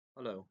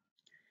Hello.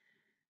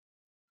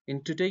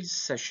 In today's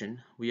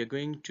session, we are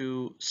going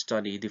to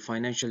study the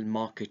financial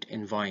market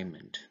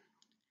environment.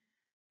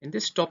 In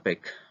this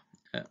topic,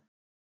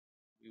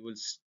 we will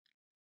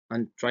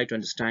try to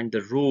understand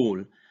the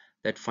role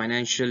that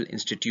financial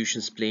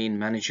institutions play in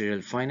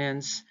managerial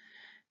finance,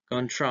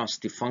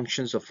 contrast the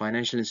functions of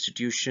financial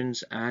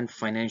institutions and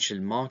financial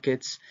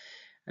markets,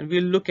 and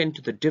we'll look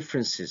into the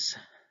differences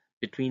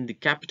between the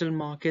capital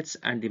markets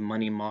and the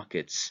money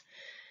markets.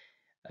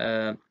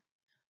 Uh,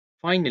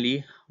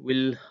 Finally,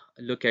 we'll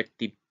look at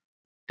the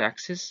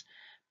taxes,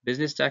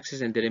 business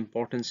taxes, and their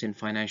importance in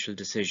financial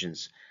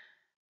decisions.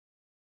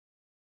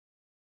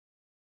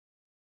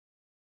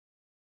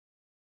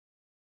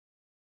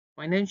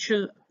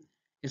 Financial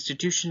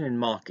institution and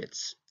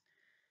markets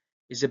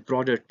is a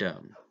broader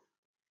term,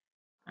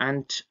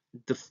 and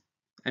the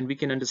and we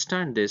can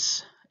understand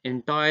this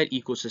entire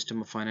ecosystem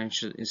of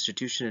financial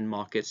institution and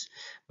markets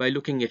by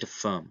looking at a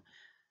firm.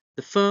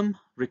 The firm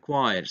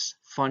requires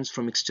funds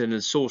from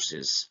external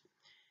sources,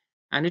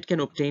 and it can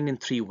obtain in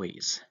three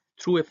ways: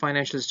 through a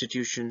financial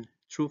institution,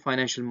 through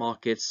financial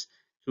markets,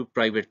 through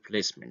private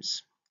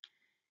placements.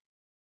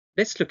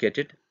 Let's look at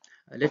it.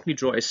 Let me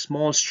draw a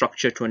small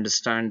structure to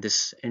understand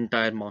this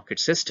entire market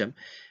system.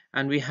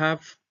 And we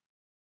have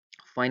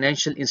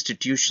financial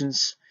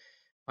institutions.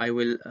 I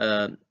will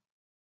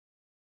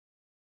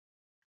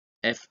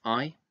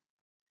FI.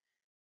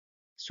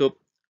 So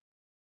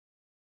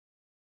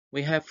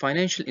we have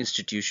financial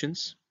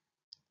institutions,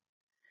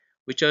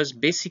 which are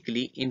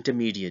basically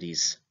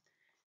intermediaries.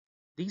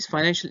 These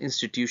financial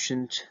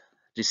institutions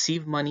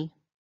receive money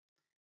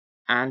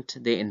and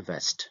they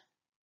invest.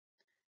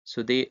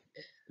 So they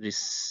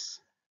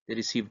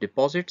receive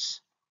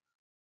deposits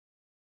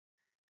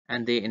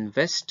and they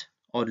invest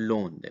or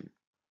loan them.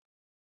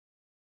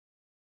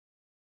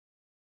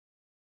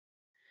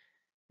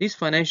 These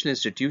financial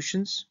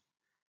institutions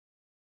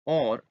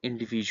or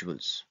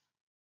individuals,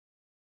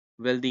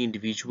 wealthy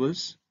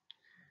individuals,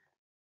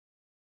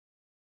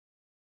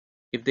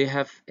 if they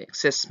have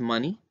excess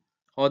money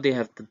or they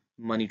have the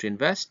money to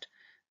invest,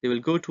 they will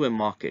go to a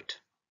market.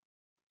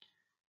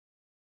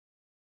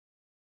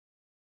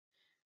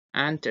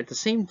 And at the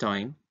same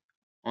time,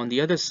 on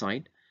the other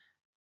side,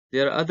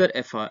 there are other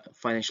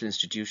financial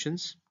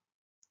institutions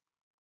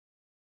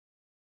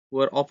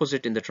who are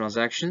opposite in the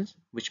transactions,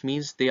 which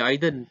means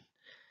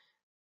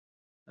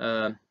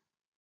uh,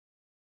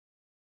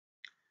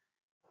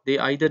 they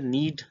either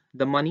need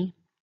the money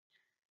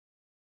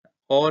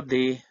or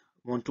they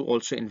want to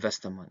also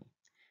invest the money.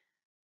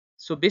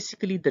 So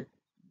basically,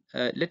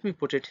 let me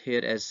put it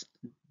here as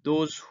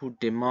those who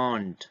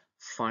demand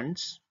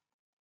funds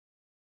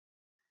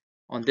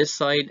on this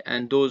side,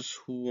 and those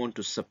who want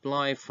to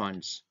supply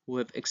funds, who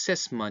have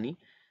excess money,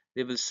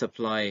 they will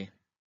supply.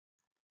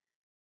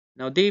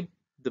 Now the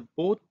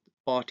both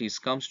parties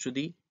comes to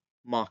the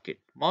market.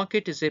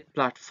 Market is a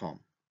platform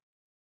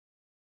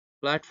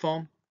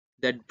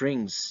that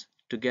brings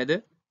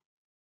together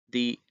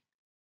the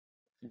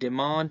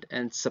demand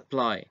and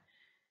supply,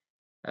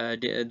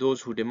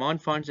 those who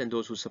demand funds and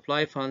those who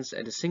supply funds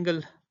at a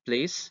single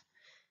place,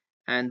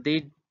 and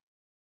they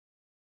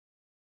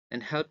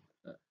and help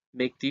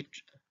make the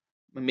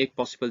make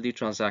possible the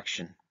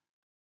transaction.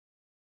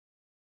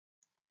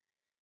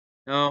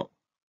 Now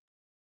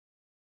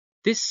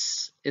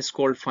this is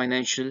called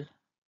financial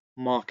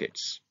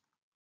markets.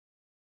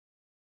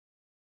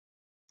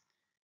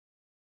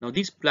 Now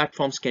these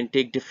platforms can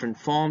take different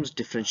forms,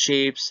 different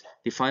shapes.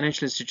 The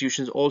financial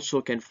institutions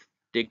also can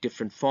take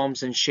different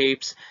forms and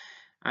shapes,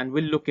 and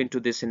we'll look into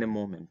this in a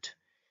moment.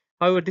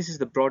 However, this is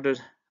the broader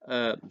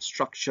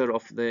structure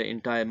of the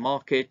entire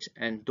market,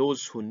 and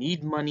those who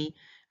need money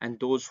and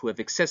those who have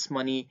excess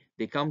money,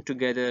 they come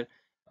together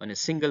on a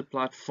single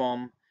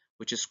platform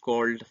which is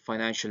called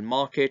financial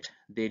market.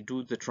 They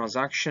do the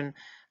transaction,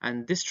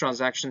 and this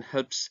transaction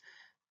helps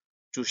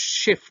to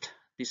shift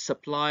the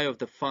supply of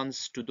the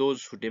funds to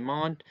those who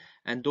demand,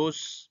 and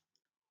those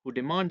who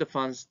demand the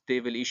funds, they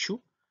will issue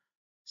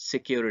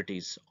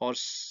securities, or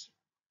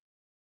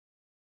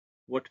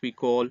what we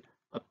call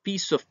a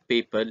piece of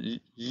paper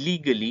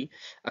legally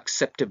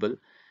acceptable,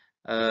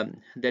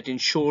 that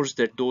ensures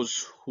that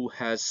those who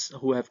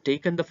have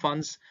taken the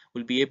funds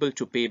will be able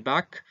to pay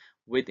back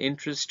with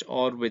interest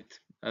or with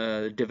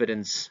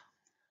dividends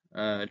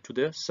to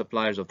the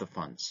suppliers of the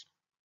funds.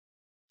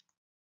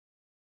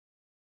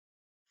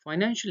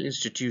 Financial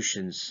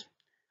institutions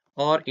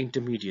are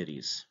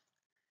intermediaries,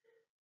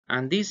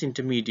 and these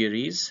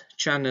intermediaries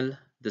channel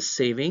the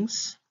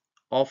savings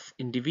of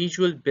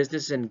individual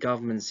businesses and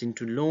governments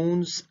into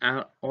loans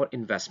or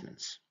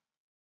investments.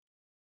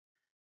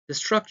 The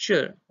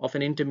structure of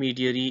an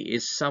intermediary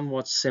is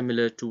somewhat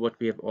similar to what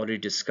we have already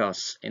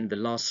discussed in the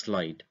last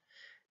slide.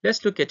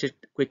 Let's look at it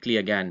quickly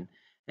again.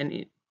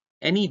 And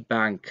any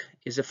bank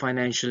is a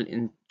financial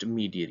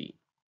intermediary.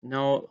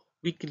 Now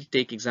we can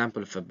take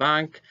example of a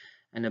bank,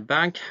 and a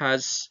bank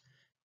has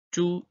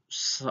two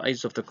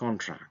sides of the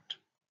contract.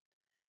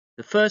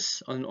 The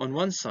first, on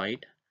one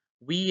side,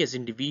 we as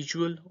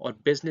individual or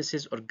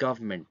businesses or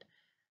government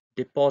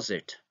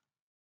deposit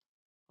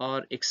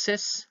are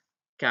excess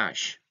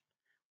cash,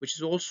 which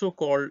is also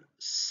called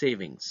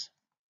savings,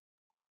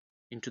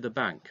 into the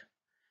bank.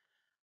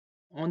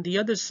 On the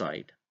other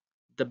side,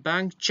 the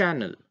bank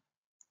channel,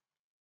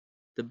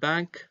 the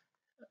bank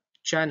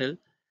channel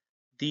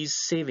these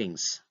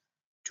savings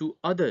to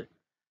other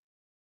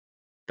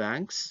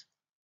banks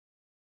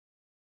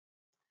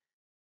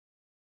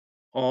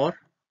or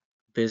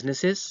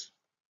businesses,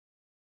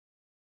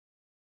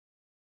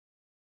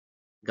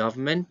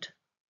 government,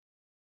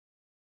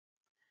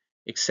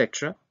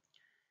 etc.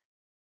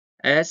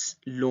 as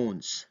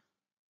loans,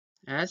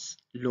 as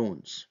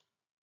loans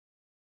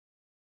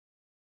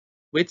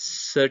with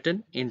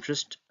certain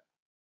interest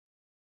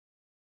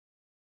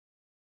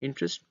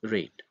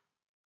rate.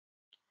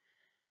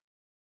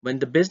 When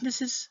the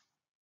businesses,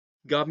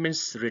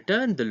 governments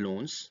return the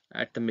loans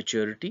at the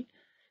maturity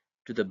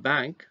to the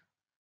bank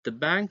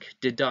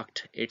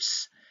deduct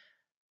its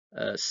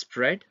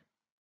spread,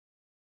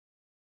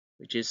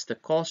 which is the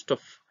cost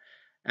of,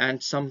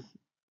 and some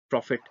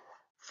profit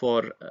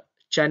for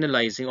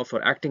channelizing or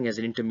for acting as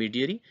an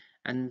intermediary,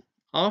 and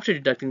after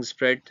deducting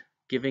spread,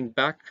 giving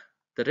back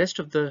the rest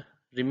of the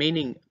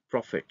remaining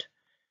profit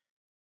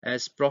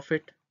as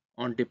profit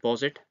on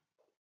deposit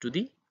to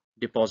the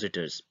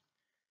depositors.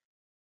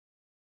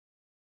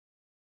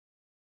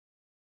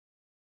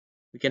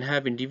 We can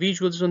have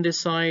individuals on this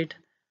side,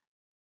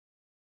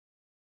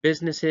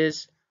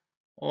 businesses,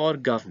 or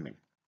government.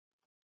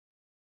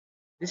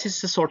 This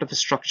is the sort of a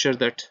structure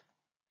that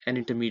an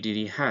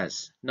intermediary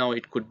has. Now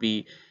it could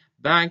be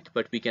bank,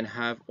 but we can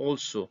have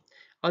also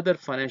other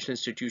financial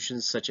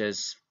institutions such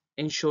as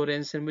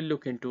insurance, and we'll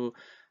look into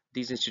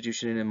these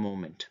institutions in a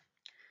moment.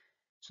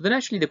 So then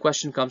actually the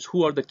question comes,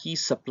 who are the key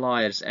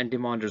suppliers and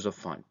demanders of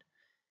fund?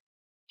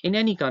 In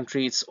any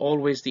country, it's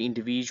always the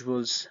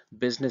individuals,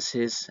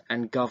 businesses,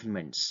 and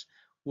governments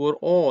who are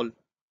all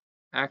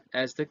act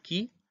as the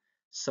key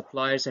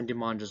suppliers and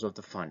demanders of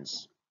the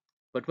funds.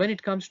 But when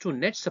it comes to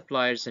net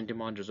suppliers and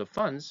demanders of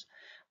funds,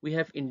 we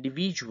have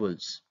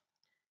individuals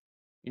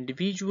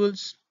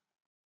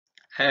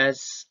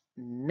as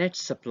net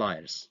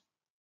suppliers,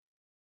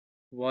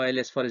 while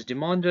as far as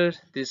demander,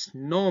 these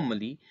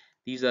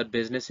are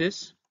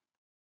businesses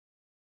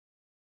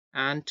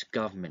and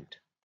government.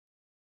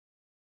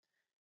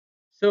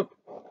 So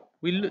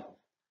we look,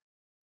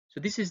 so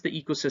this is the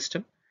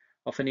ecosystem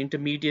of an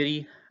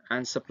intermediary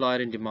and supplier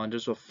and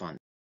demanders of funds.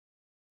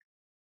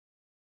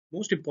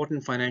 Most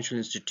important financial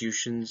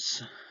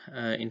institutions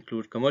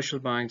include commercial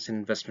banks and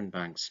investment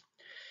banks.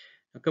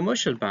 A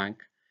commercial bank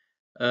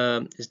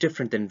is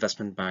different than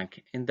investment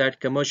bank in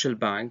that commercial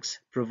banks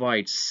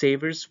provide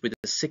savers with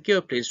a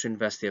secure place to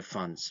invest their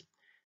funds.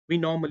 We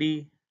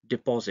normally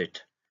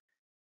deposit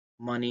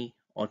money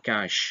or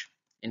cash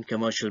in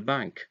commercial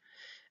bank,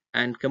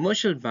 and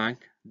commercial bank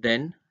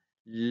then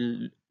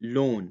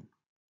loan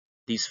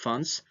these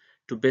funds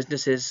to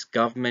businesses,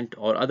 government,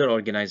 or other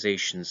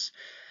organizations.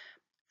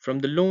 From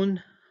the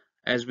loan,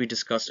 as we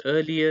discussed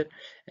earlier,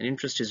 an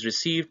interest is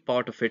received,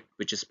 part of it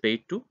which is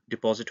paid to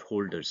deposit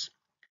holders.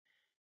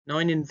 Now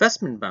in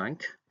investment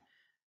bank,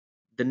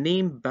 the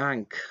name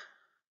bank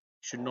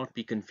should not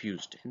be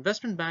confused.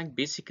 Investment bank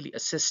basically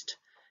assist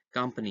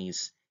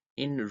companies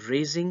in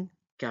raising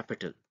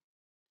capital.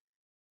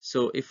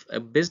 So if a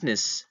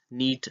business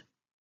need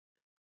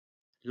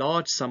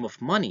large sum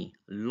of money,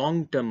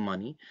 long-term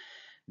money,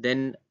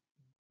 then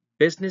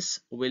business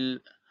will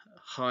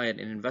hire an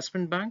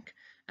investment bank,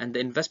 and the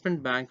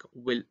investment bank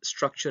will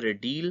structure a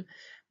deal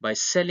by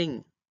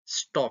selling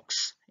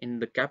stocks in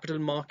the capital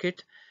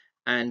market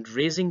and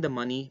raising the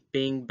money,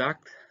 paying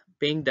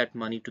that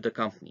money to the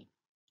company.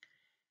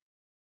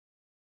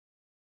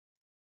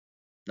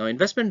 Now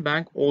investment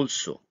bank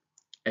also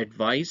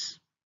advise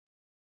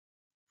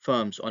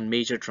firms on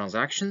major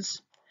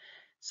transactions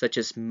such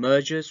as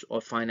mergers or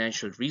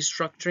financial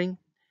restructuring,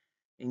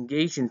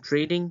 engage in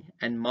trading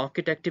and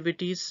market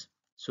activities.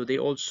 So they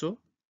also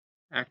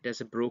act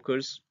as a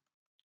brokers,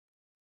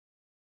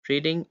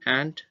 trading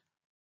and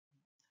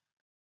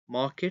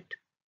market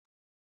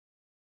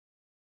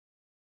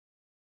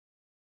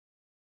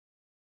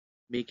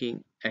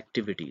making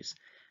activities.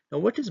 Now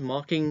what is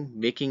market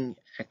making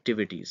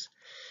activities?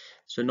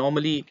 So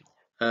normally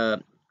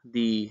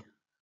the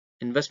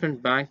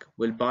investment bank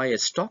will buy a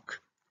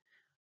stock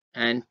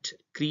and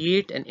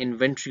create an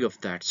inventory of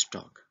that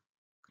stock,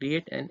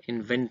 create an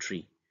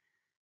inventory,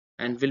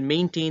 and will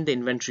maintain the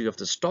inventory of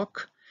the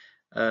stock.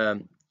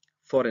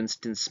 For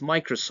instance,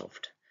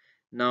 Microsoft.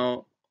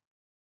 Now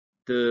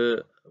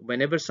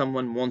whenever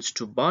someone wants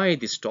to buy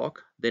the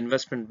stock, the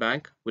investment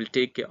bank will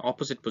take an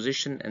opposite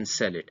position and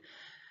sell it,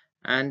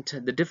 and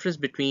the difference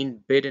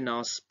between bid and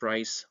ask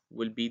price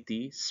will be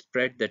the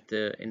spread that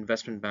the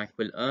investment bank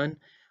will earn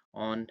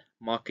on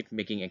market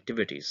making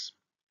activities.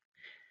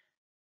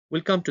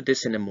 We'll come to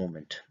this in a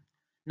moment.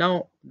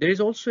 Now there is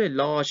also a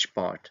large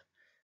part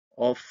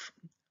of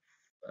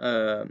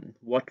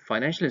what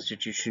financial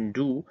institutions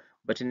do,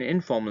 but in an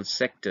informal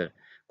sector,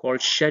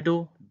 called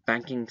shadow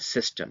banking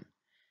system.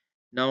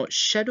 Now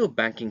shadow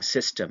banking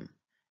system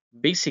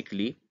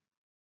basically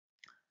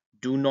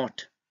do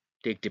not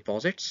take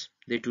deposits.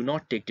 They do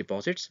not take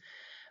deposits,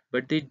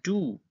 but they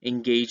do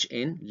engage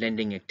in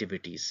lending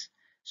activities.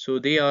 So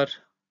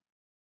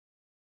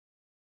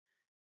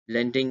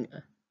lending,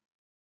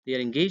 they are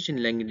engaged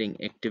in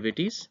lending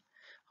activities.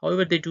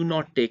 However, they do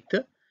not take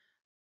the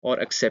or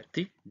accept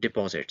the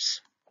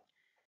deposits.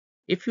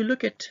 If you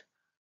look at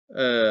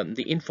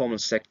the informal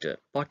sector,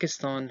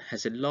 Pakistan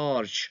has a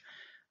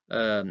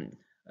um,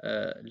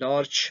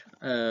 large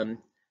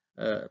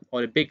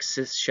or a big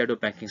shadow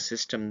banking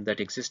system that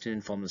exists in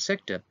informal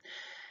sector,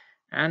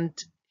 and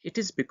it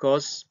is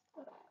because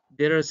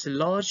there is a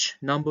large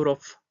number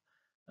of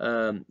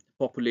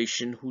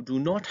population who do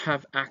not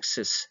have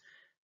access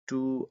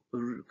to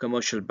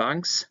commercial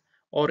banks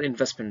or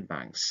investment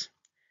banks.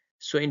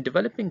 So in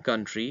developing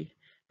country,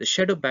 the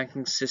shadow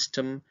banking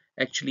system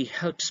actually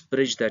helps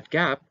bridge that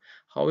gap,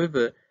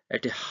 however,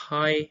 at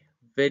a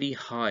very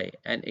high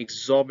and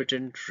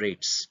exorbitant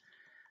rates.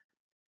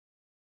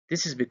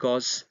 This is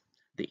because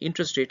the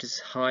interest rate is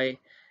high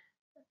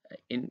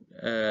in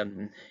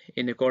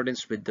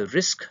accordance with the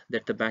risk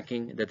that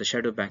the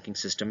shadow banking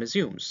system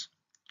assumes.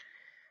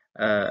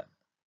 Uh,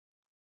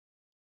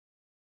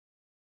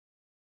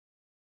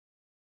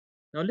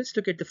 Now let's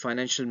look at the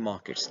financial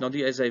markets. Now,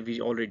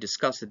 we already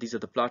discussed, that these are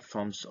the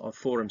platforms or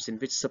forums in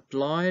which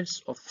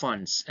suppliers of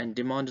funds and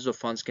demanders of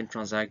funds can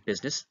transact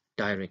business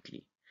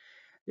directly.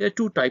 There are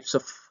two types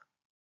of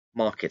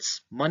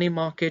markets: money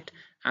market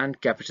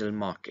and capital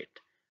market.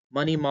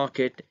 Money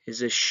market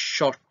is a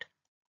short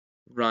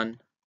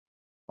run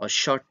or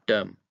short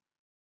term.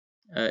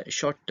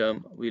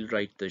 We'll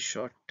write the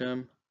short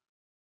term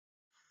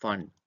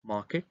fund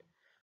market,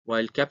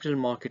 while capital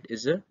market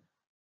is a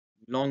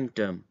long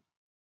term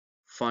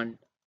fund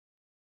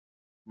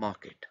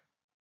market.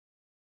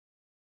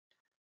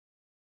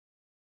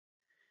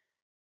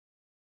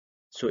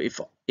 So if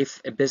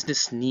a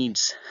business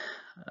needs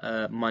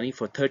money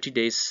for 30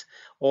 days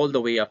all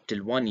the way up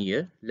till 1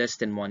 year, less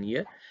than 1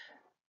 year,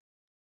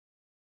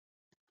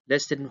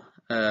 less than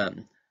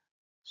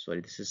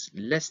sorry, this is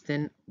less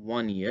than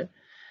 1 year,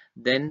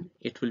 then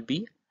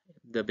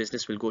the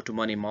business will go to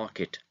money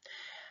market,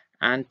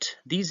 and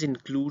these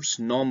includes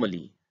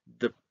normally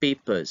the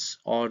papers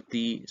or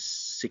the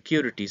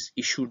securities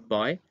issued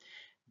by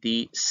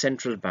the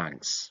central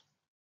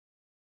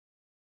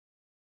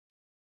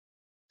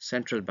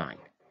bank.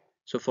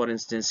 So for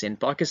instance, in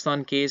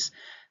Pakistan case,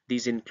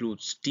 these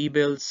includes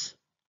T-bills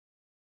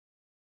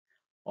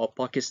or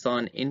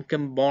Pakistan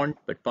income bond,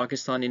 but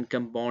Pakistan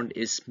income bond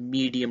is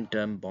medium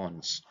term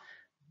bonds.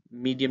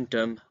 Medium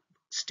term,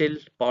 still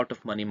part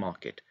of money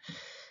market.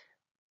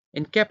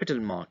 In capital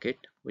market,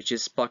 which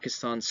is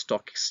Pakistan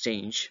Stock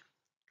Exchange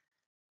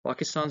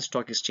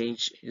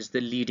is the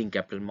leading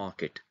capital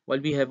market. While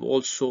we have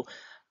also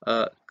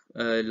uh,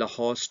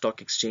 Lahore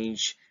Stock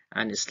Exchange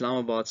and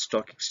Islamabad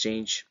Stock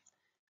Exchange.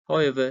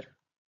 However,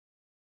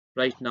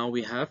 right now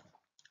we have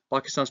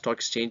Pakistan Stock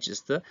Exchange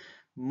is the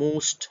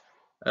most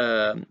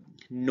um,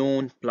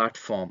 known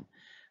platform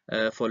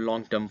for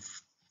long-term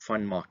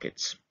fund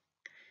markets.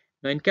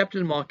 Now in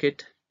capital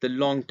market, the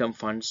long-term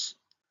funds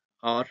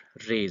are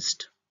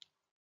raised.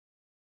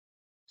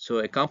 So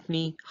a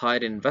company hire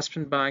an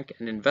investment bank,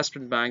 and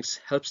investment banks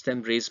helps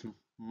them raise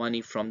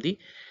money from the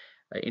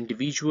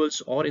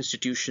individuals or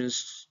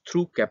institutions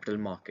through capital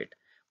market.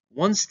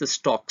 Once the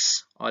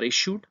stocks are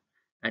issued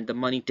and the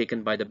money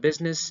taken by the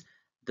business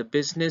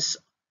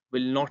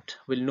will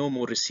no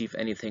more receive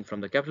anything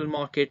from the capital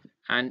market,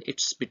 and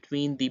it's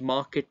between the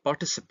market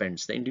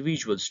participants, the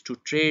individuals, to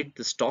trade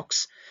the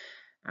stocks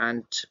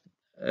and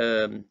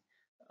um,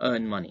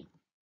 earn money.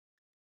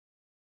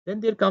 Then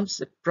there comes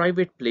a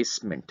private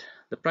placement.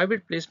 The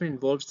private placement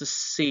involves the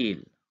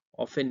sale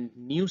of a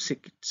new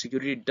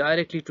security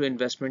directly to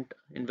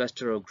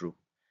investor or group.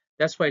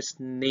 That's why its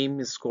name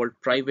is called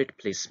private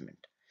placement.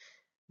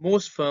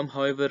 Most firms,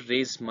 however,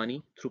 raise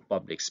money through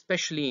public,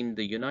 especially in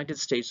the United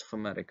States of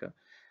America.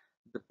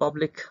 The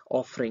public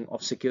offering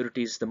of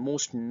securities is the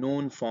most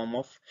known form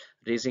of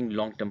raising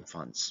long-term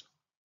funds.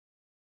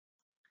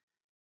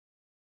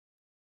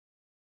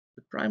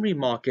 The primary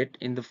market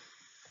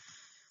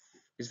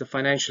is the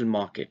financial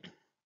market,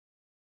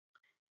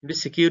 the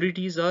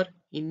securities are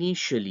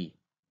initially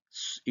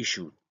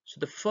issued. So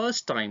the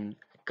first time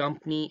a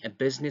company, a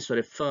business, or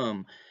a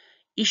firm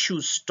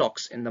issues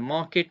stocks in the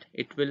market,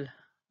 it will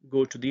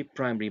go to the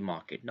primary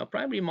market. Now,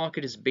 primary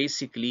market is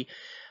basically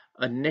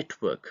a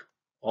network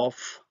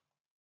of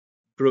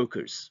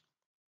brokers,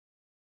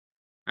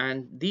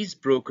 and these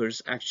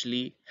brokers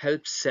actually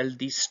help sell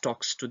these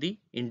stocks to the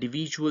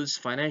individuals,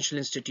 financial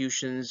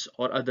institutions,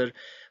 or other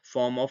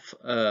form of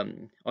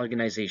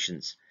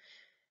organizations.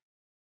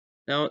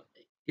 Now,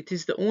 it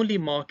is the only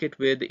market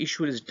where the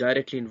issuer is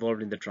directly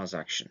involved in the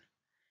transaction.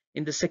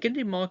 In the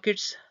secondary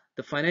markets,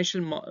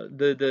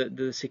 the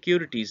the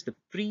securities, the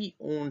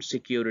pre-owned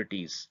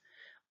securities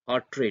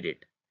are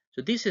traded.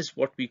 So this is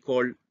what we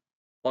call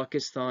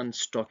Pakistan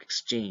Stock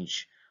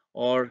Exchange,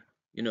 or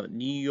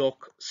New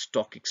York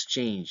Stock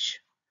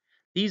Exchange.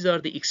 These are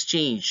the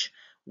exchange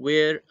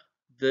where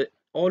the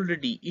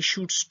already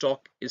issued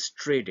stock is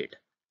traded.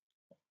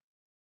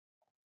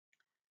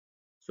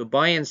 So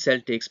buy and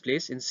sell takes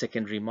place in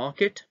secondary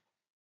market.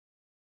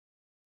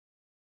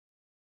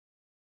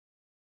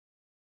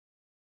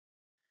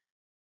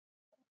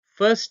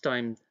 First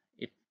time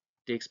it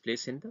takes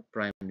place in the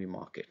primary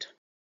market.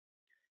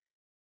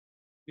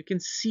 You can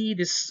see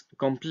this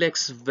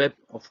complex web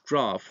of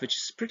graph, which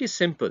is pretty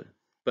simple,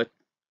 but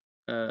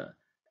uh,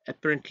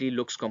 apparently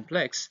looks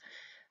complex.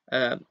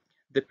 Uh,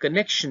 the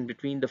connection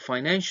between the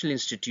financial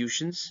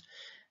institutions,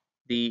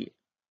 the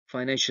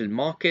financial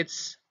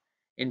markets,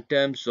 in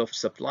terms of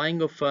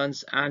supplying of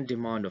funds and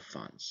demand of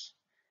funds.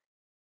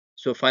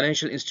 So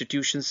financial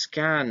institutions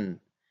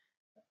can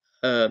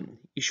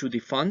issue the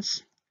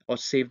funds or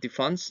save the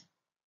funds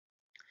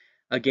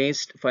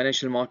against,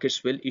 financial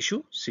markets will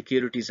issue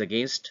securities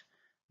against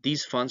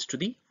these funds to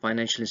the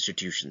financial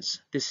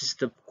institutions. This is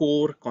the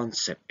core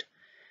concept.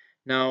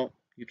 Now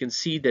you can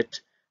see that,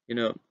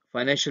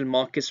 financial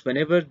markets,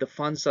 whenever the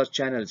funds are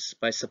channeled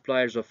by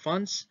suppliers of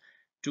funds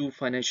to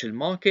financial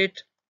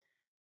market,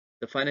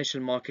 the financial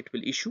market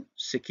will issue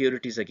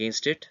securities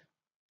against it.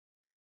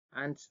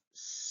 And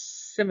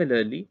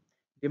similarly,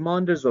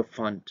 demanders of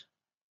fund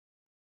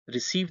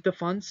receive the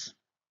funds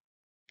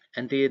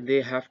and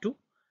they have to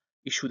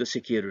issue the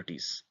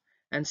securities.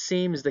 And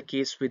same is the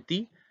case with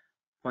the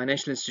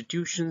financial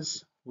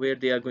institutions, where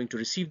they are going to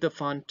receive the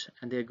fund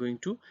and they are going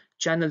to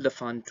channel the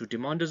fund to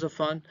demanders of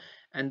fund,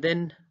 and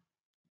then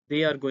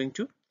they are going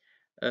to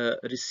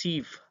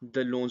receive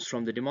the loans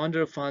from the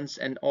demander of funds,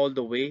 and all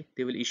the way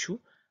they will issue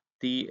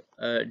the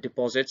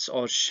deposits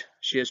or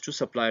shares to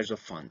suppliers of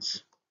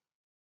funds.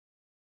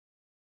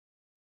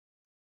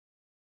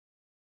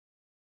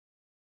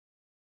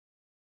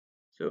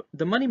 So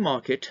the money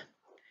market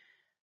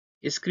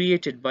is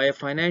created by a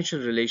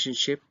financial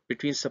relationship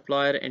between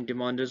supplier and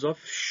demanders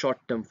of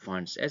short-term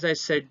funds. As I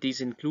said,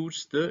 these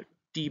includes the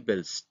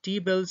T-bills.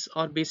 T-bills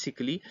are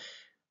basically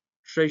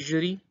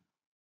treasury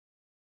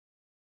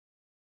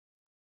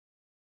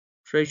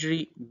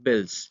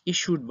bills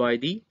issued by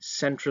the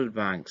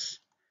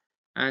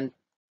and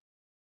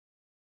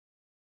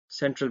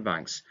central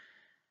banks.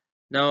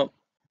 Now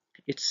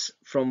it's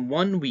from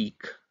 1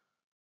 week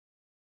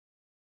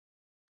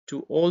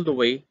to all the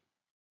way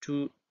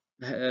to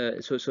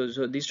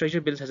so these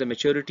treasury bills has a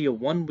maturity of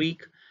 1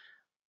 week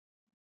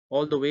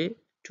all the way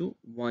to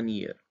 1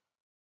 year.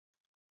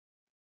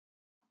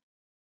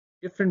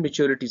 Different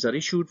maturities are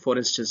issued. For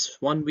instance,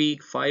 1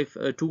 week,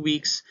 2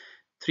 weeks,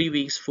 3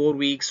 weeks, 4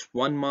 weeks,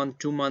 1 month,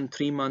 2 month,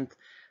 3 month,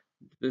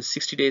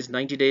 60 days,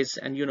 90 days,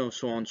 and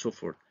so on and so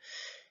forth.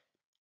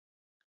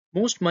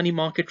 Most money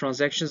market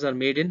transactions are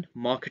made in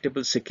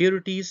marketable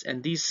securities,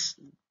 and these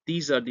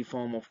are the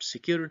form of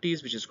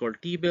securities which is called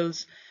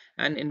T-bills,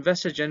 and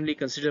investors generally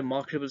consider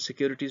marketable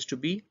securities to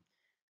be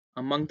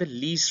among the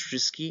least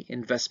risky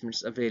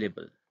investments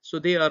available. So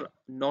they are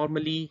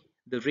normally,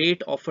 the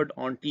rate offered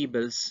on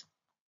T-bills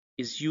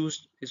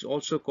is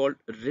also called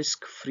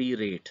risk-free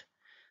rate.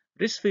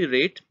 Risk-free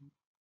rate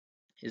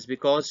is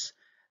because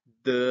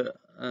the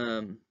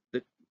um,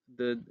 the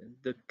the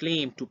the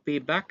claim to pay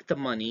back the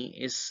money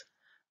is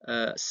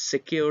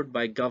secured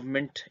by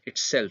government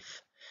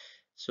itself.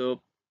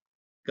 So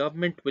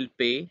government will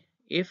pay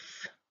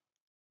if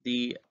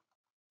the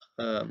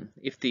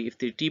if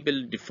the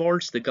T-bill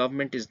defaults, the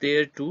government is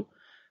there to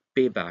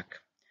pay back.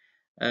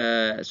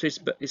 So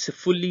it's a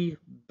fully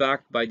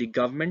backed by the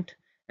government,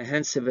 and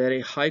hence a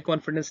very high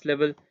confidence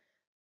level.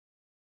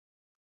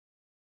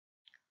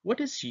 What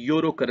is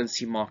euro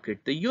currency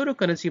market? The euro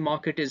currency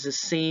market is the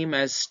same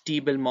as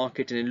T-bill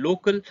market in a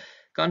local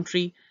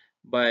country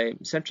by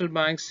central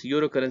banks.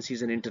 Euro currency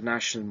is an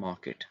international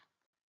market.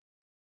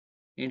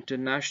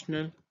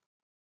 International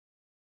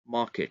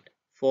market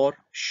for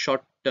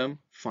short-term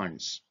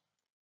funds.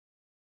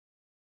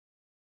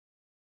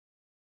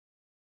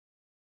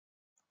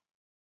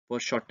 For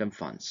short-term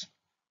funds.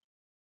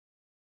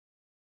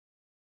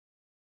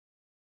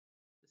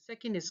 The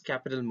second is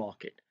capital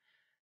market.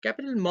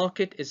 Capital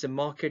market is a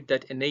market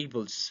that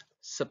enables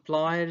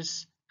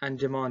suppliers and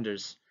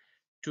demanders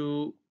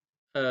to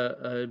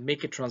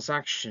make a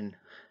transaction.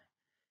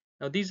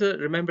 Now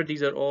remember,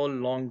 these are all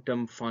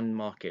long-term fund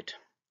market.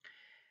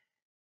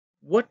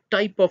 What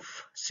type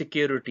of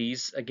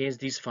securities against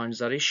these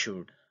funds are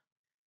issued?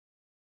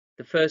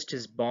 The first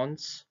is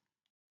bonds,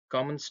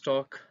 common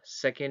stock,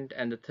 second,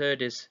 and the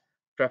third is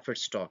preferred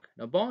stock.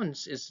 Now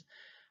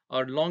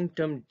are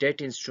long-term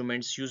debt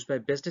instruments used by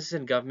businesses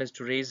and governments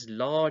to raise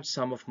large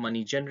sum of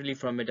money, generally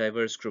from a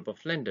diverse group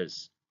of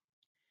lenders.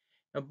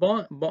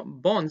 Now,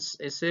 bonds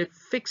is a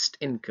fixed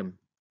income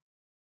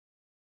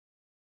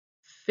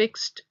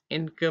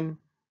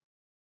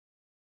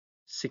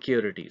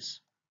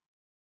securities.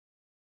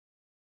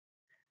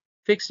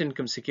 Fixed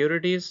income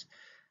securities,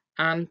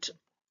 and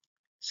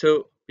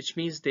so which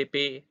means they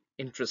pay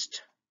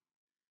interest,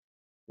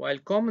 while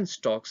common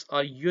stocks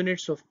are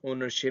units of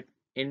ownership,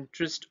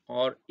 interest,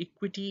 or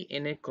equity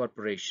in a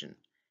corporation.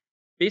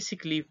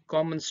 Basically,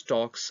 common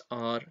stocks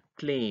are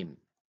claim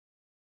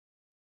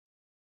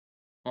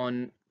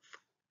on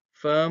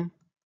firm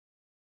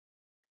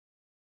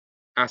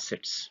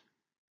assets.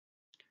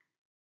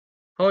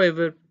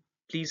 However,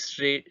 please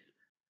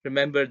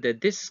remember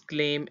that this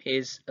claim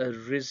is a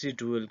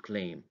residual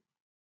claim.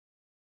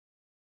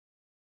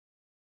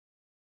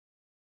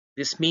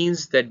 This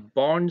means that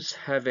bonds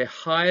have a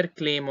higher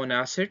claim on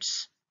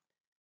assets.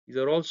 These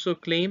are also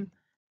claims,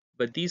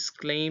 but these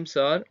claims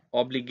are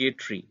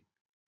obligatory.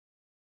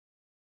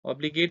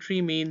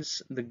 Obligatory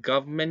means the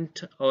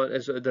government or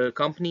as the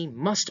company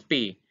must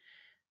pay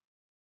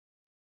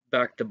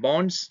back the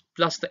bonds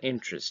plus the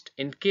interest.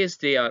 In case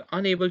they are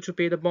unable to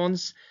pay the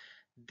bonds,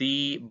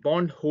 the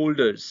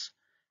bondholders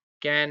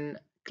can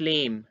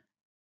claim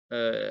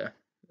uh,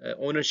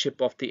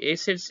 ownership of the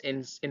assets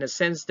in a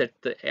sense that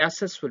the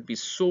assets will be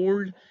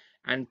sold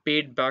and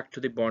paid back to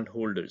the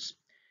bondholders.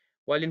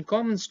 While in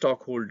common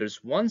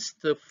stockholders, once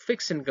the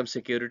fixed income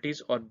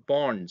securities or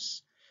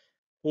bonds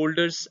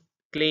holders'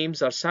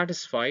 claims are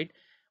satisfied,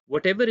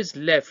 whatever is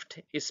left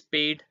is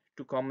paid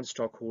to common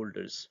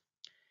stockholders.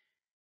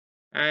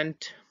 And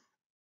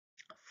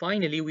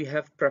finally, we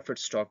have preferred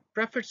stock.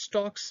 Preferred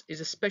stocks is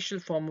a special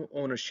form of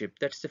ownership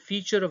that's a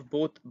feature of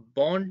both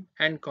bond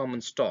and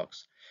common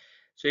stocks.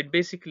 So it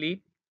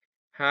basically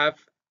have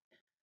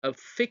a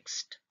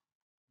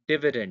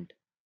dividend,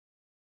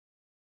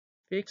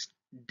 fixed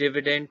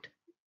dividend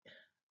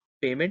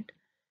payment,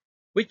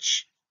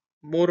 which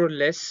more or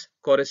less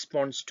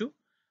corresponds to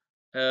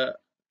a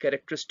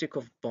characteristic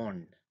of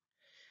bond.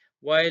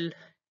 While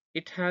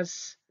it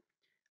has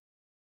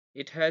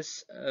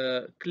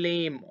a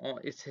claim, or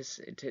it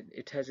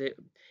has a,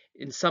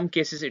 in some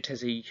cases it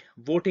has a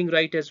voting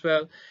right as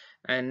well,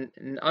 and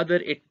in other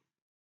it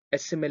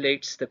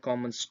assimilates the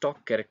common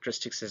stock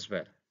characteristics as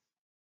well.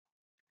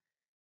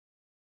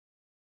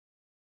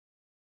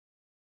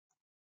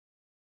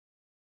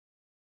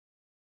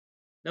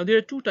 Now there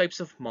are two types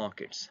of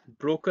markets: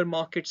 broker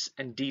markets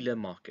and dealer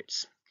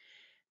markets.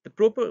 The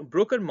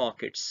broker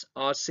markets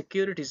are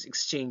securities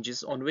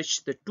exchanges on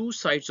which the two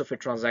sides of a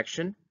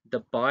transaction, the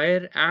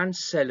buyer and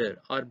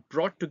seller, are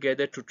brought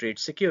together to trade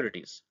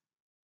securities.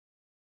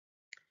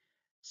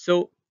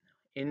 So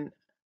in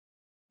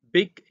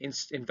big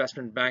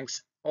investment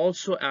banks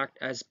also act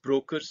as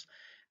brokers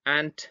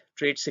and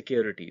trade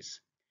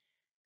securities.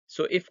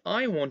 So if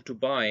I want to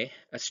buy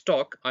a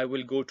stock, I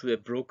will go to a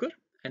broker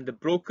and the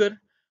broker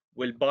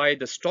will buy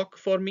the stock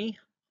for me.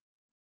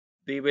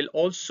 They will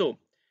also,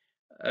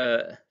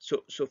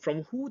 so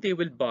from who they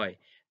will buy,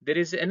 there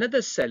is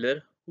another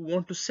seller who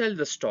want to sell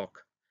the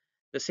stock,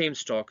 the same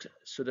stock.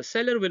 So the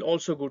seller will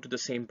also go to the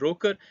same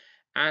broker,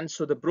 and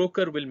so the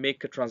broker will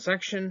make a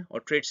transaction or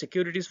trade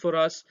securities for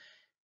us.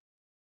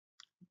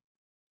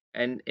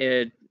 And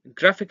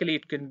graphically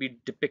it can be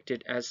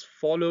depicted as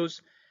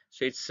follows.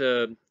 So it's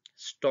a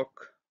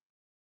stock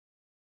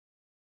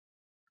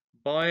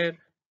buyer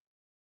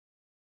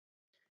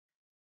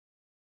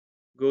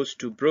goes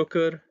to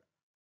broker.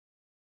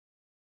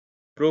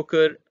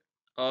 Broker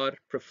are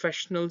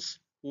professionals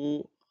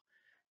who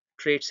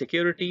trade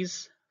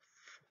securities,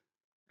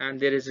 and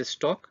there is a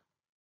stock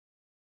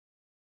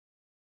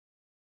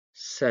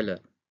seller,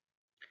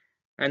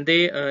 and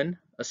they earn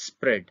a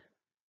spread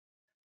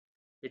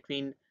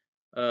between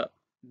uh,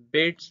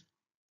 bids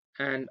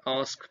and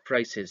ask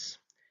prices.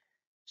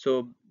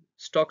 So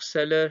stock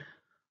seller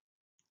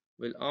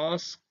will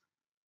ask,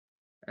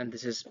 and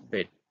this is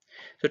bid.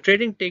 So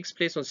trading takes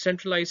place on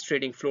centralized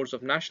trading floors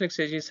of national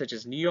exchanges such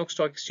as New York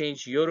Stock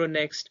Exchange,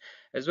 Euronext,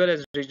 as well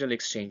as regional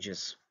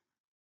exchanges.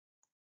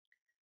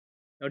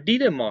 Now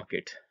dealer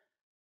market,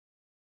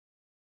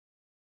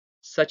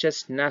 such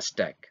as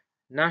NASDAQ,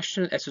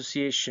 National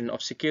Association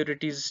of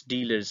Securities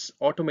Dealers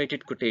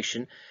Automated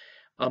Quotation,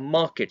 are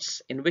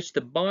markets in which the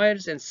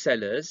buyers and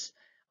sellers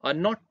are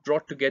not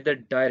brought together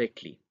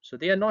directly. So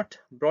they are not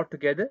brought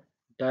together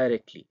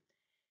directly,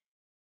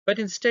 but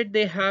instead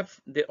they have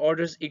their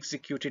orders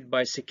executed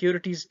by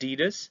securities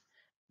dealers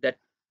that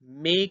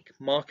make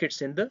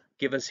markets in the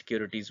given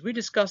securities. We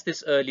discussed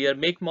this earlier.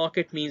 Make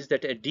market means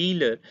that a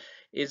dealer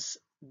is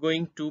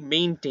going to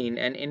maintain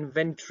an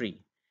inventory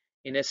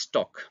in a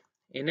stock,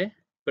 in a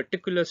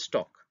particular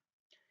stock.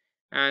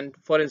 And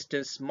for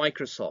instance,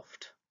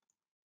 Microsoft.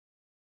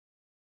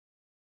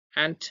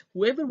 And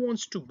whoever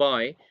wants to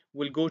buy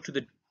will go to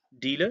the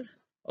dealer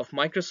of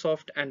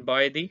Microsoft and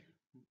buy the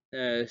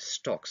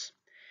stocks.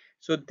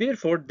 So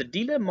therefore, the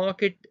dealer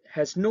market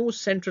has no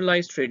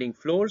centralized trading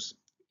floors.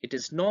 It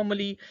is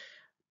normally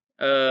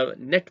a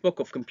network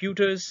of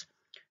computers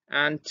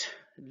and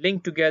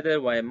linked together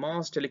via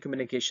mass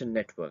telecommunication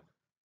network.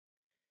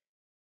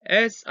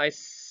 As I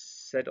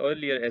said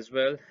earlier as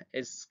well,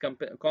 is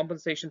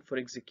compensation for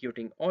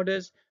executing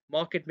orders.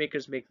 Market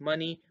makers make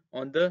money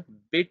on the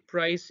bid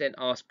price and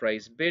ask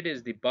price. Bid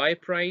is the buy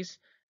price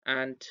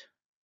and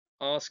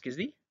ask is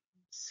the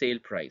sale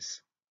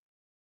price.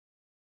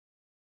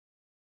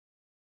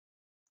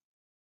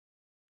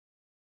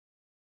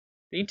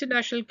 The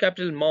international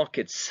capital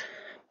markets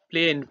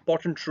play an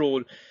important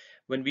role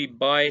when we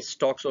buy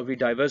stocks or we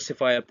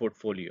diversify our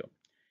portfolio.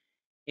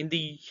 In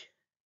the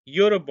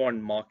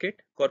Eurobond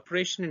market,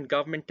 corporation and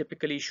government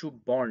typically issue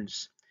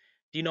bonds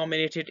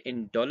denominated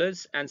in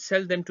dollars and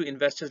sell them to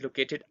investors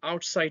located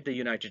outside the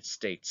United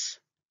States.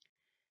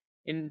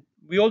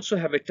 We also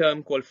have a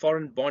term called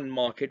foreign bond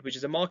market, which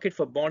is a market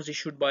for bonds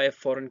issued by a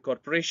foreign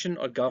corporation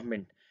or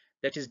government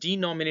that is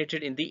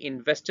denominated in the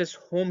investor's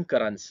home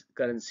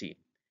currency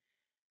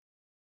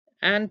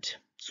and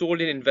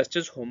sold in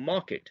investors' home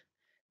market.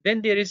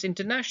 Then there is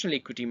international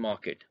equity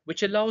market,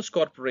 which allows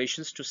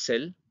corporations to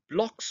sell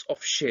blocks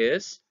of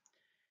shares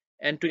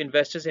and to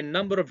investors in a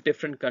number of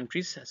different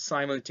countries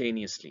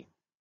simultaneously.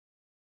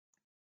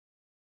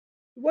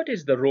 What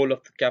is the role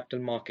of the capital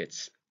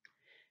markets?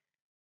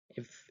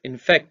 If, in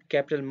fact,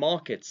 capital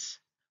markets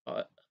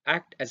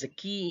act as a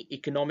key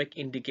economic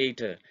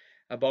indicator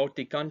about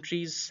the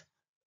country's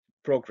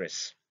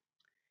progress.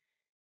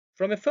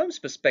 From a firm's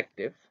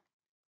perspective,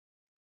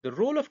 the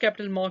role of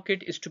capital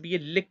market is to be a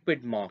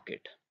liquid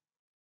market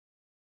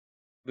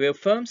where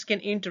firms can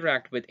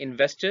interact with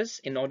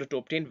investors in order to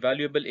obtain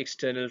valuable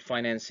external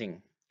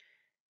financing.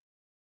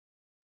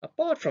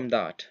 Apart from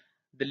that,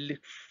 the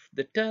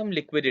term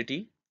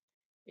liquidity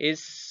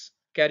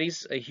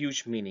carries a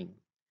huge meaning.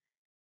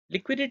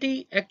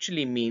 Liquidity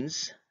actually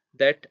means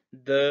that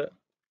the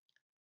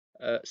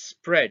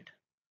spread,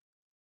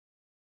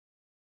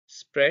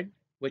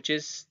 which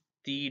is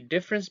the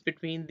difference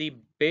between the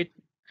bid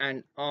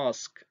and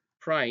ask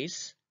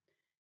price,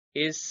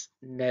 is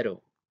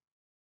narrow.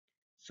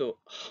 So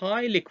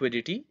high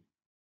liquidity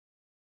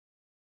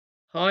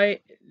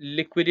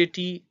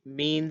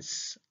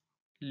means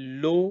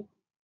low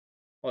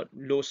or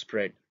low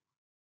spread.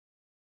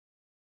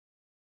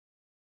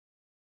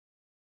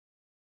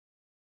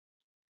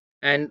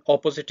 And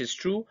opposite is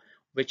true,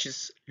 which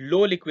is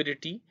low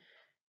liquidity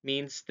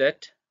means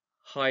that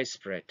high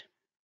spread.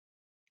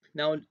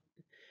 Now,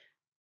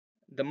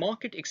 the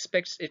market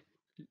expects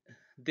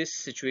this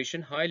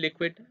situation, high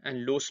liquid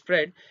and low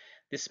spread.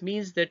 This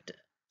means that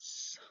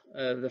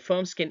the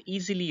firms can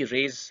easily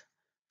raise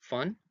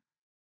fund.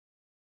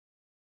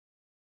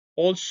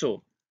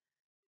 Also,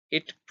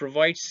 it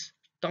provides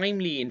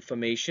timely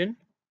information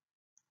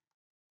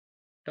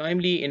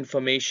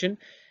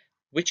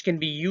which can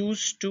be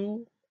used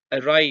to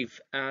arrive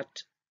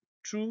at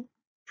true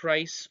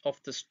price of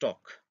the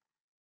stock.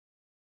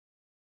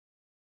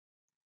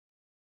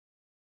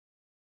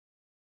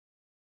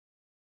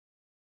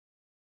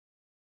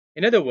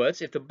 In other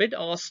words, if the bid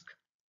ask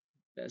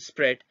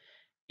spread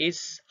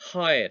is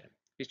higher,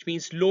 which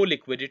means low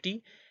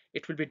liquidity,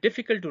 it will be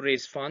difficult to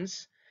raise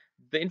funds.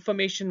 The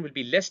information will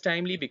be less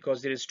timely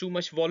because there is too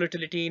much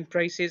volatility in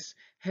prices.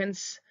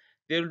 Hence,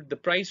 the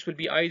price will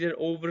be either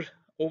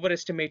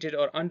overestimated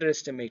or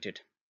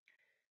underestimated.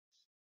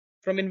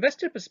 From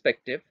investor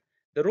perspective,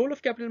 the role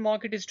of capital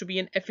market is to be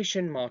an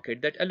efficient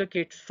market that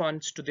allocates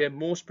funds to their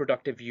most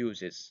productive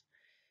uses.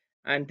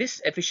 And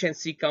this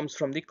efficiency comes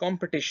from the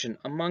competition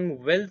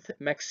among wealth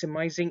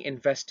maximizing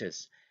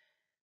investors,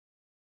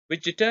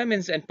 which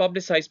determines and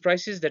publicizes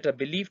prices that are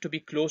believed to be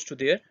close to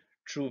their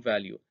true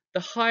value. The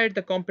higher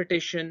the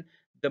competition,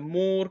 the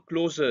more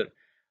closer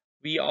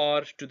we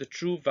are to the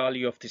true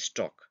value of the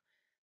stock.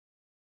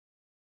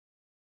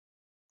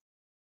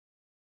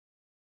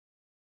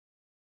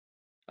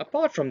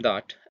 Apart from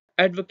that,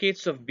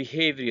 advocates of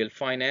behavioral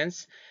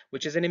finance,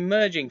 which is an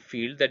emerging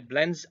field that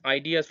blends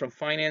ideas from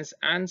finance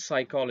and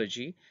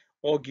psychology,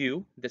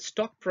 argue that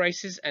stock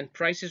prices and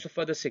prices of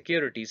other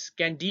securities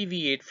can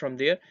deviate from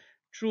their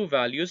true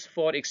values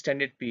for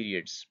extended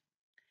periods.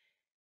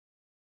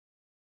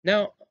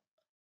 Now,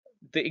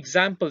 the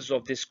examples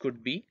of this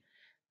could be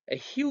a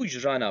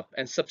huge run-up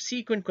and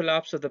subsequent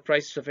collapse of the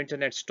prices of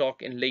internet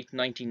stock in late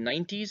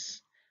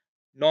 1990s,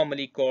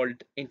 normally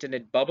called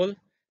internet bubble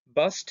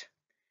bust,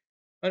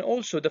 and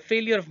also the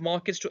failure of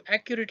markets to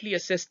accurately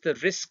assess the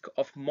risk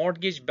of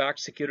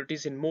mortgage-backed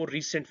securities in more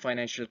recent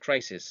financial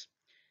crisis,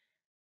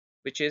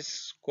 which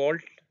is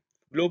called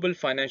Global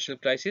Financial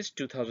Crisis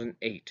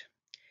 2008.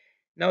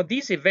 Now,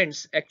 these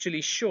events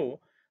actually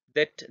show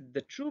that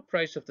the true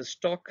price of the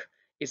stock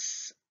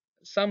is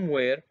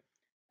somewhere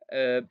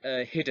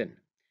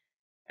hidden,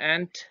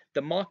 and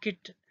the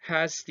market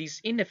has these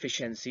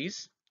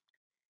inefficiencies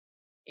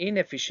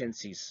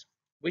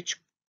which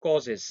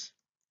causes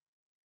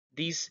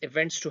these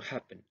events to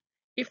happen.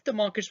 If the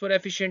markets were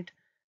efficient,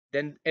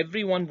 then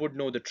everyone would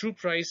know the true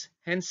price,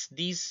 hence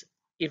these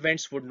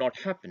events would not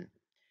happen.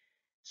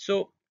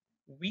 So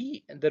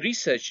the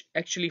research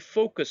actually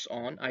focus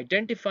on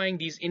identifying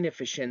these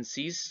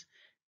inefficiencies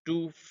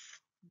to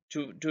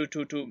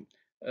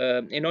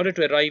in order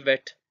to arrive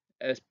at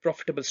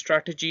profitable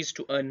strategies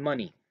to earn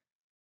money.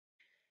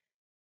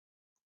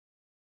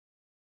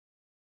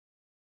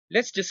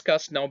 Let's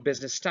discuss now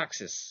business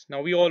taxes.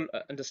 Now we all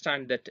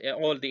understand that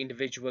all the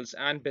individuals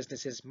and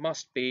businesses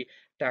must pay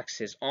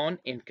taxes on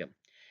income.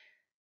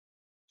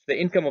 The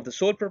income of the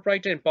sole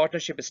proprietor in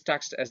partnership is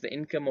taxed as the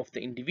income of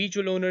the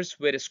individual owners,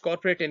 whereas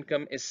corporate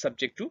income is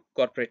subject to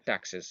corporate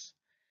taxes.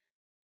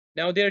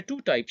 Now there are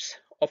two types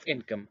of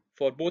income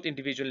for both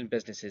individual and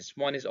businesses.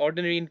 One is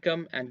ordinary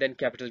income and then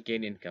capital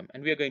gain income,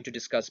 and we are going to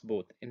discuss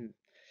both.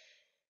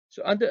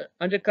 So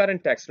under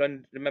current tax law,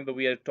 remember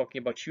we are talking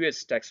about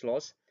US tax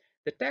laws,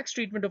 the tax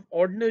treatment of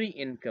ordinary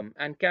income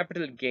and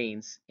capital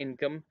gains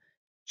income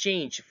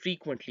change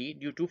frequently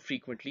due to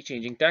frequently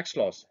changing tax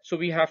laws. So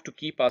we have to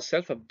keep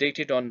ourselves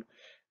updated on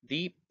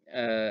the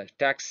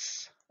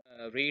tax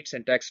rates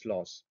and tax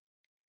laws.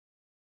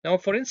 Now,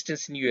 for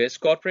instance, in US,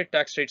 corporate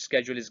tax rate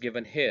schedule is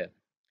given here.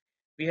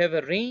 We have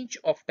a range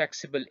of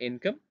taxable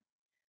income.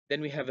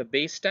 Then we have a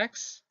base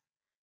tax,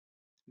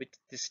 which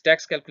this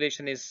tax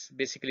calculation is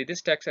basically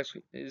this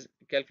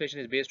calculation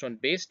is based on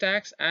base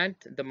tax and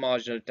the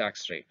marginal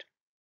tax rate.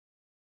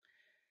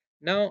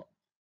 Now,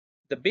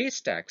 the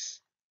base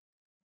tax,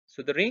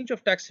 so the range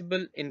of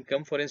taxable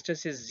income, for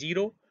instance, is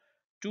 0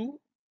 to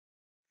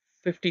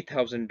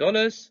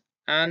 $50,000,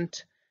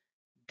 and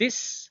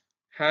this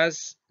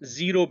has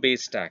zero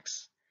base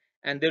tax,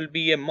 and there will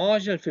be a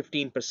marginal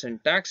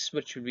 15% tax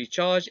which will be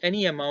charged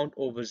any amount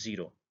over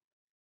zero.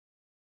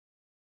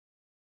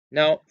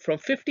 Now, from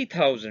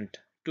 50,000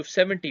 to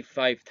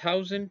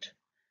 75,000,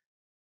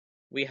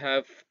 we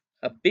have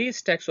a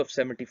base tax of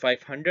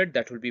 7,500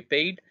 that will be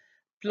paid,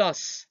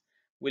 plus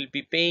we'll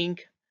be paying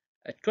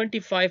a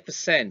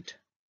 25%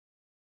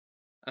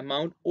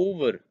 amount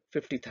over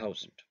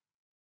 50,000.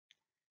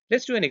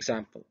 Let's do an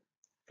example.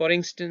 For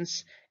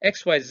instance,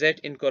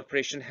 XYZ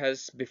Incorporation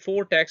has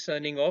before tax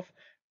earning of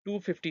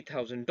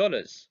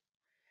 $250,000.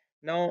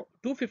 Now,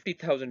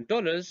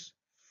 $250,000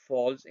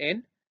 falls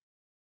in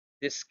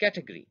this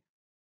category.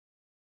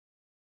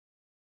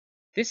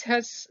 This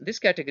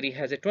category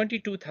has a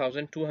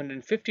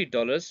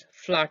 $22,250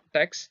 flat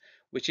tax,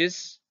 which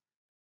is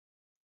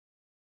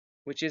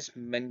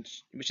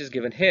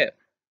given here.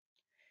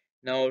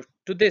 Now,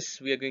 to this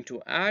we are going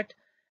to add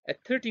a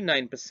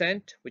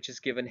 39%, which is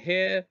given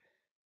here,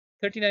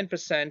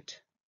 39%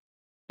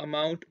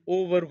 amount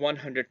over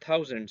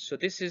 100,000. So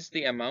this is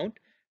the amount,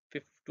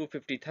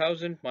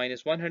 250,000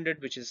 minus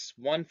 100, which is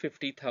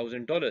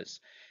 $150,000.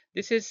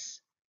 This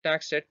is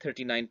taxed at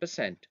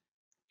 39%.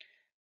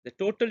 The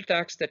total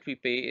tax that we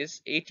pay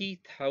is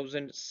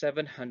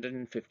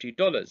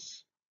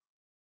 $80,750.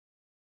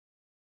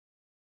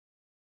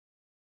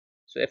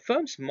 So a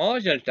firm's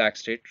marginal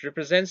tax rate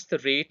represents the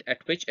rate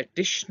at which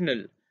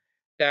additional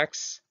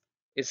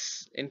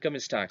income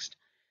is taxed,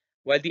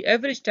 while the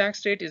average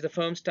tax rate is the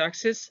firm's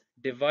taxes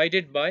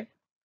divided by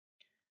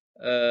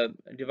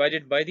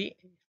the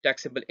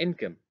taxable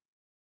income.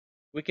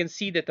 We can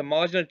see that the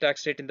marginal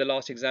tax rate in the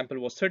last example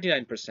was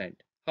 39%.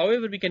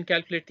 However, we can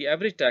calculate the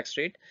average tax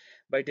rate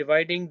by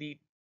dividing the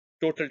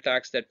total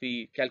tax that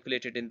we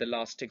calculated in the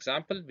last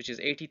example, which is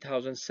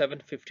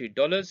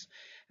 $80,750,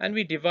 and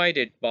we divide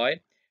it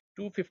by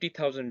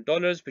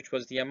 $250,000, which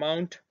was the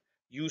amount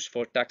used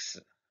for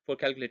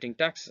calculating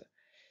tax,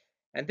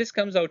 and this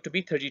comes out to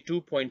be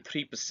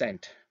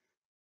 32.3%.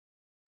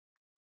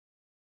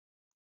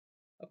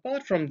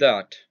 Apart from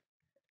that,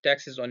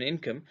 taxes on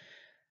income,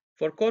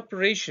 for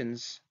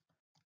corporations,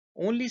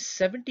 only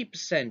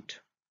 70%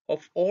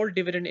 of all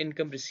dividend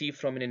income received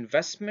from an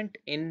investment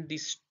in the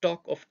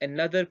stock of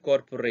another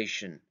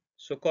corporation.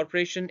 So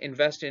corporation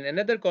invest in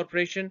another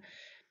corporation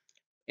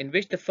in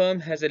which the firm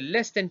has a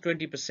less than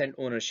 20%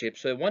 ownership.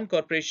 So one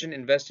corporation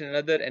invests in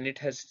another and it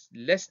has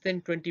less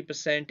than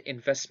 20%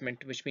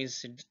 investment, which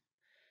means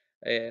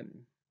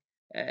um,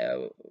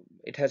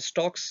 it has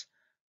stocks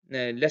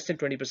less than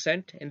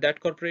 20% in that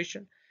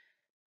corporation.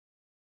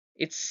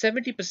 It's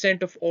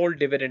 70% of all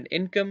dividend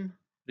income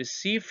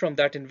received from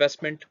that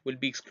investment will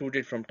be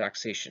excluded from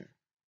taxation.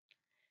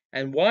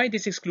 And why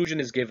this exclusion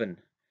is given?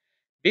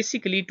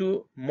 Basically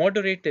to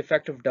moderate the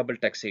effect of double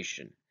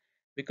taxation,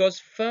 because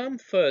firm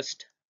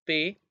first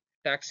pay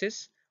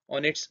taxes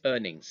on its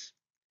earnings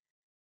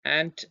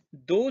and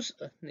those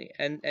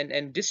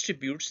and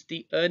distributes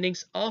the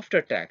earnings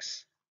after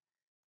tax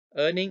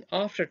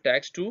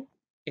to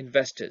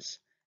investors.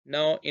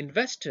 Now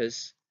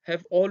investors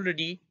have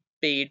already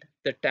paid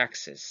the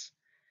taxes,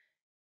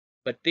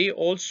 but they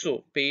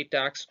also pay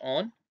tax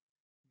on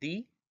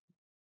the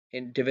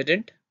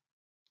dividend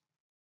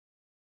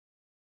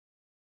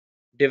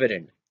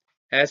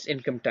as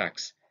income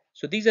tax.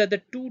 So these are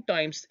the two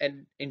times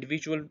an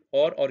individual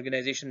or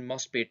organization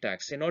must pay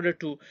tax. In order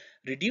to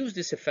reduce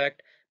this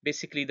effect,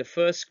 basically the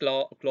first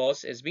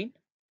clause has been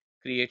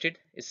created.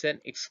 It's an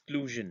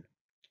exclusion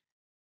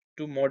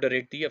to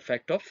moderate the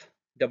effect of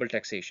double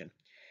taxation.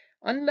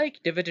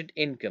 Unlike dividend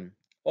income,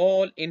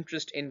 all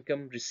interest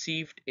income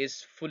received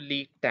is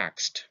fully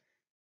taxed.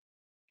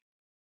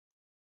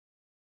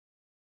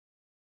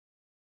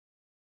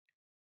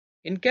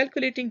 In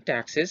calculating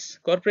taxes,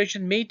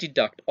 corporation may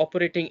deduct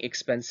operating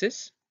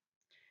expenses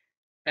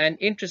and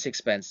interest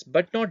expense,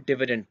 but not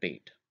dividend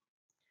paid.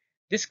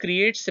 This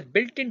creates a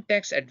built-in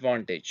tax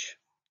advantage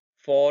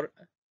for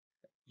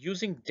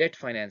using debt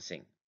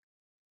financing.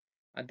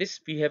 And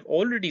this we have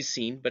already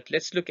seen, but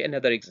let's look at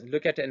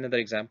another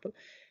example.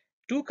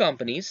 Two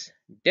companies,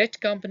 debt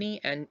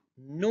company and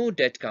no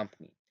debt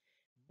company,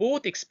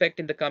 both expect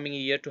in the coming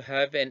year to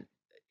have an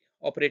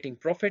operating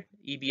profit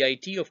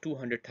EBIT of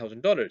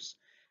 $200,000.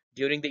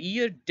 During the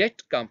year,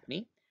 debt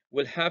company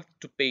will have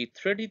to pay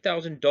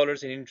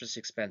 $30,000 in interest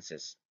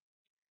expenses.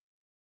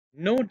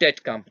 No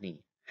debt company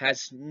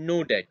has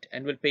no debt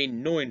and will pay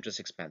no interest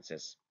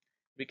expenses,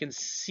 we can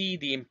see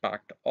the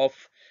impact of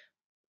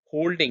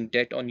holding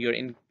debt on your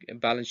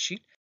balance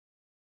sheet.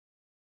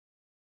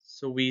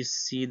 So we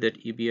see that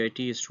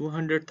EBIT is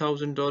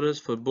 $200,000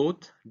 for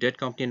both debt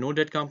company and no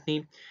debt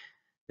company.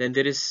 Then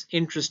there is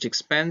interest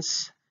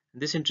expense.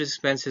 This interest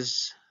expense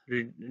is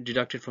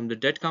deducted from the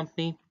debt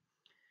company,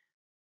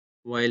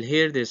 while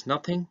here there's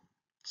nothing.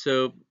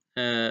 So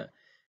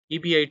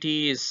EBIT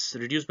is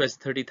reduced by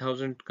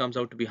 30,000, comes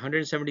out to be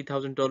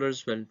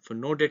 $170,000. Well, for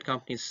no debt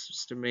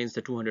companies remains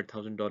the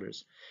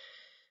 $200,000.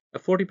 A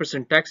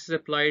 40% tax is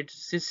applied.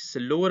 Since it's a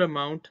lower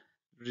amount,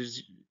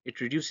 it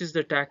reduces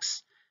the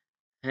tax.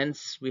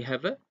 Hence, we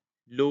have a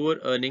lower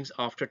earnings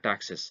after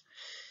taxes.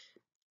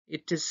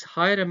 It is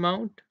higher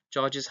amount,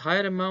 charges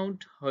higher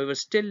amount. However,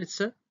 still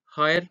it's a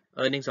higher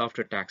earnings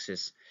after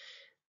taxes.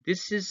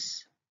 This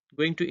is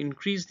going to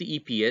increase the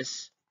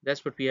EPS.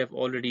 That's what we have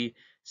already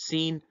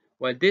seen,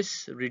 while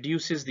this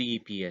reduces the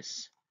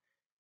EPS.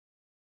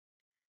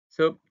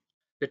 So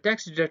the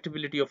tax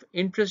deductibility of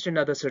interest and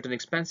other certain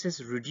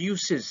expenses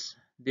reduces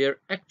their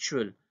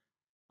actual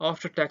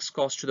after-tax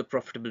cost to the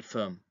profitable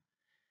firm,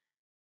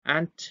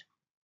 and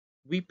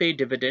we pay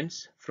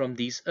dividends from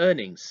these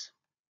earnings.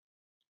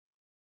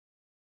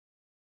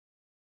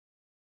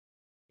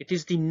 It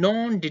is the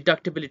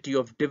non-deductibility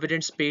of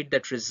dividends paid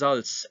that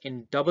results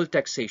in double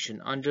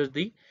taxation under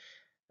the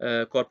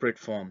corporate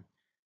form.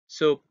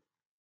 So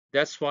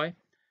that's why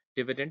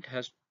dividend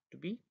has to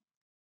be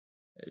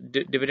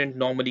dividend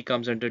normally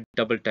comes under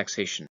double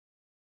taxation.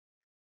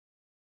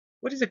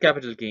 What is a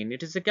capital gain?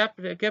 It is a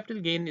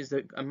capital gain is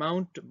the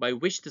amount by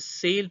which the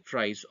sale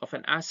price of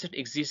an asset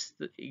exceeds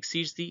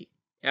the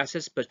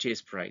asset's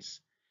purchase price.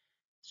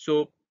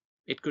 So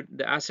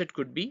the asset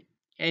could be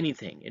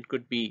anything. It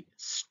could be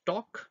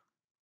stock.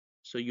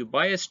 So you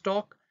buy a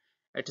stock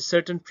at a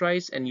certain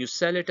price and you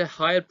sell it at a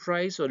higher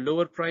price or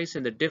lower price,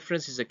 and the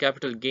difference is a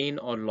capital gain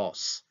or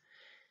loss.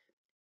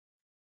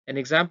 An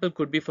example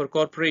could be for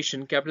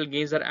corporation, capital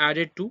gains are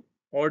added to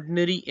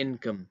ordinary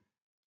income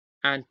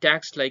and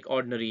taxed like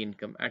ordinary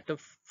income at the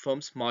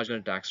firm's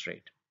marginal tax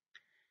rate.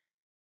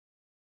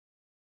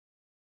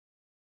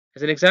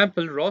 As an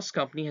example, Ross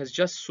Company has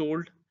just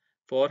sold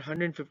for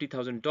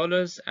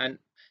 $150,000 an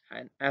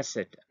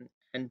asset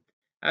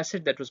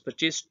that was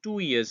purchased 2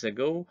 years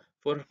ago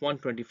for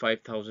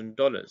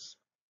 $125,000.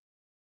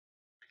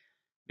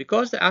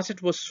 Because the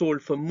asset was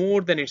sold for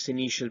more than its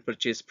initial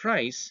purchase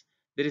price,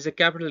 there is a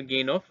capital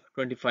gain of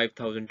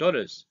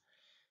 $25,000.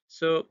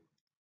 So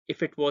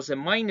if it was a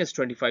minus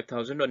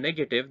 25,000 or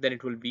negative, then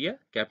it will be a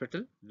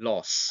capital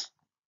loss.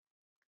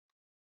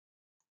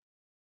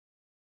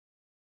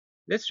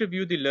 Let's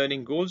review the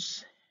learning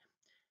goals.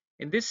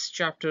 In this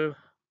chapter,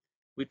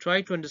 we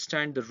try to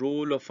understand the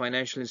role of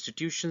financial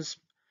institutions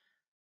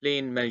play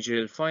in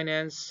managerial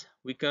finance.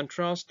 We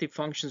contrast the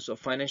functions of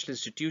financial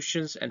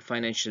institutions and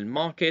financial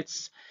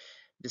markets,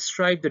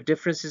 describe the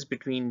differences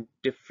between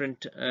between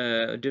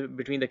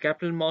the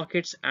capital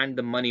markets and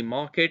the money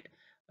market.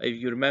 If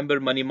you remember,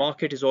 money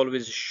market is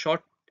always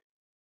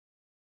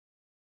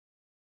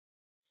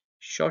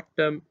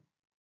short-term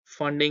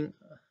funding,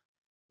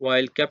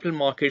 while capital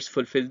markets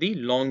fulfill the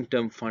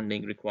long-term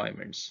funding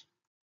requirements.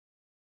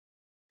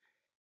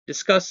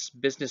 Discuss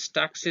business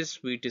taxes.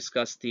 We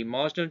discuss the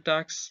marginal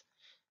tax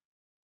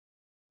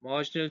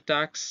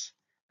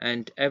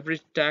and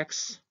average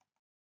tax.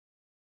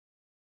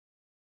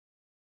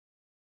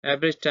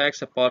 Average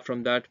tax, apart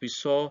from that, we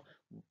saw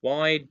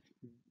why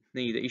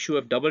the issue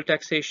of double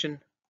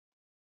taxation,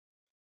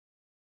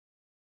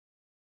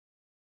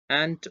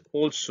 and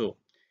also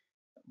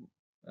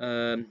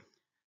um,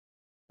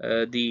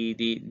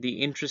 the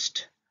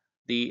interest,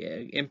 the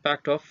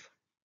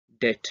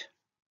debt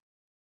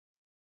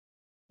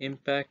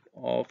impact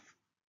of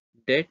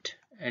debt,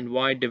 and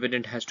why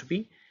dividend has to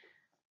be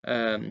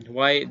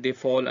why they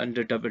fall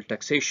under double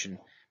taxation,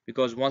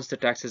 because once the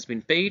tax has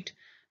been paid,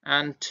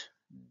 and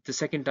the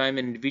second time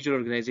an individual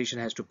organization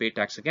has to pay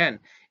tax again.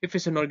 If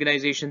it's an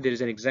organization, there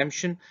is an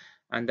exemption,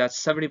 and that's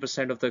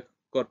 70% of the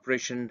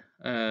corporation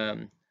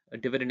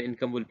dividend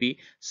income will be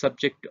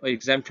subject or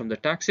exempt from the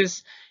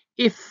taxes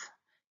if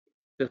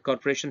the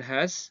corporation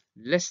has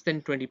less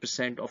than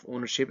 20% of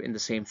ownership in the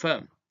same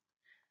firm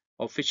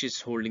of which is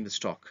holding the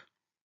stock.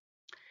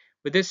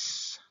 With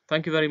this,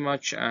 thank you very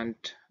much, and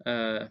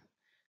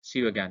see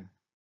you again.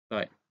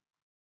 Bye.